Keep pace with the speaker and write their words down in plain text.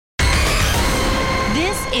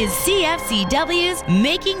is CFCW's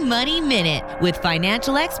Making Money Minute with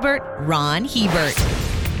financial expert Ron Hebert.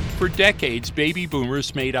 For decades, baby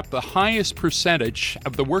boomers made up the highest percentage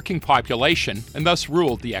of the working population and thus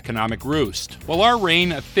ruled the economic roost. Well, our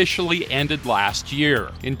reign officially ended last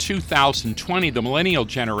year. In 2020, the millennial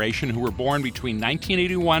generation, who were born between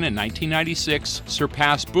 1981 and 1996,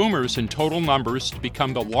 surpassed boomers in total numbers to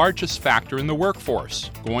become the largest factor in the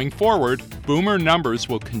workforce. Going forward, boomer numbers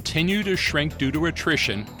will continue to shrink due to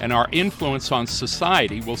attrition, and our influence on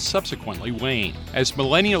society will subsequently wane. As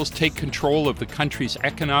millennials take control of the country's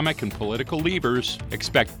economic and political levers,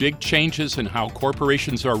 expect big changes in how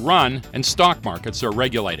corporations are run and stock markets are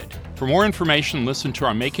regulated. For more information, listen to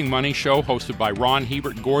our Making Money show hosted by Ron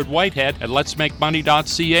Hebert and Gord Whitehead at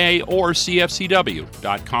letsmakemoney.ca or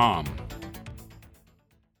cfcw.com.